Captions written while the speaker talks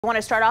I want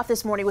to start off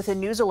this morning with a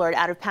news alert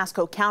out of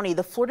Pasco County.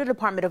 The Florida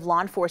Department of Law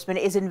Enforcement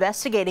is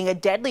investigating a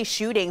deadly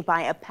shooting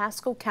by a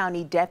Pasco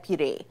County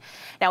deputy.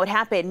 Now, it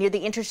happened near the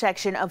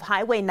intersection of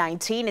Highway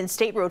 19 and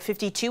State Road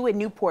 52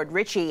 in Port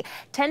Richey.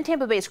 10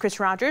 Tampa Bay's Chris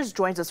Rogers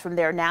joins us from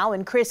there now.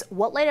 And Chris,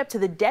 what led up to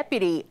the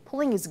deputy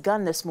pulling his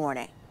gun this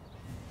morning?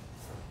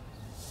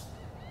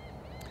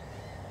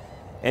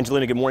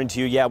 Angelina, good morning to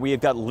you. Yeah, we have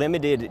got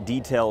limited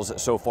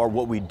details so far.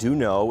 What we do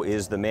know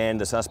is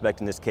the suspect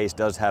in this case,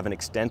 does have an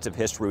extensive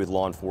history with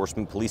law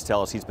enforcement. Police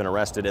tell us he's been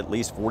arrested at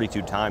least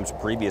 42 times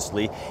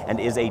previously and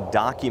is a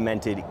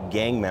documented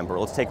gang member.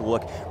 Let's take a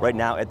look right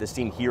now at the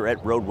scene here at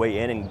Rodeway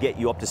Inn and get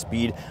you up to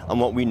speed on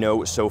what we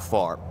know so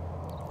far.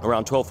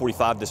 Around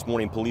 12:45 this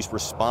morning, police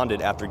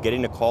responded after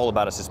getting a call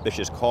about a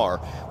suspicious car.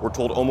 We're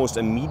told almost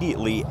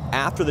immediately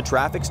after the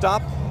traffic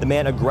stop, the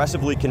man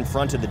aggressively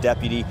confronted the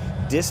deputy,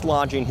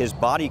 dislodging his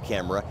body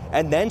camera,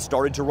 and then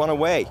started to run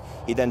away.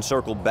 He then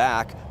circled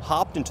back,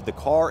 hopped into the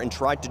car, and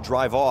tried to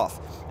drive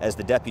off. As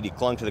the deputy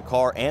clung to the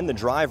car and the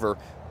driver,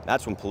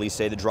 that's when police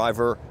say the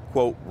driver,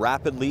 quote,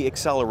 rapidly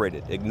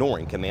accelerated,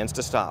 ignoring commands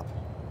to stop.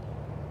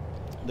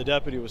 The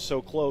deputy was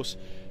so close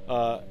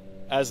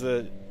as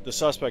the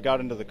suspect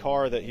got into the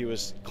car that he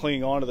was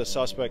clinging onto the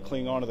suspect,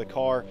 clinging onto the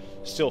car,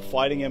 still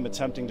fighting him,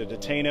 attempting to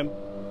detain him.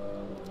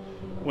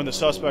 When the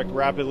suspect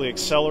rapidly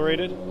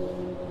accelerated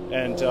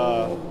and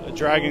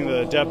dragging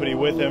the deputy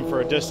with him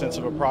for a distance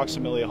of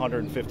approximately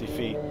 150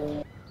 feet.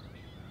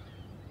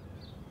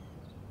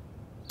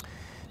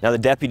 Now, the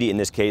deputy in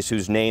this case,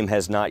 whose name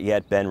has not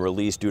yet been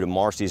released due to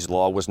Marcy's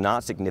law, was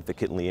not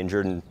significantly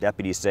injured, and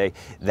deputies say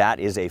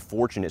that is a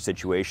fortunate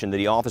situation.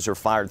 The officer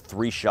fired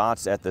 3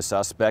 shots at the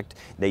suspect.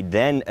 They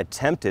then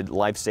attempted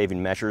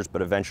life-saving measures,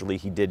 but eventually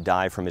he did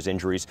die from his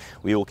injuries.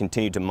 We will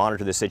continue to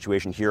monitor the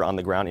situation here on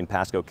the ground in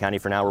Pasco County.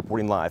 For now,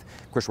 reporting live,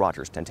 Chris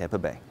Rogers, 10 Tampa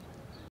Bay.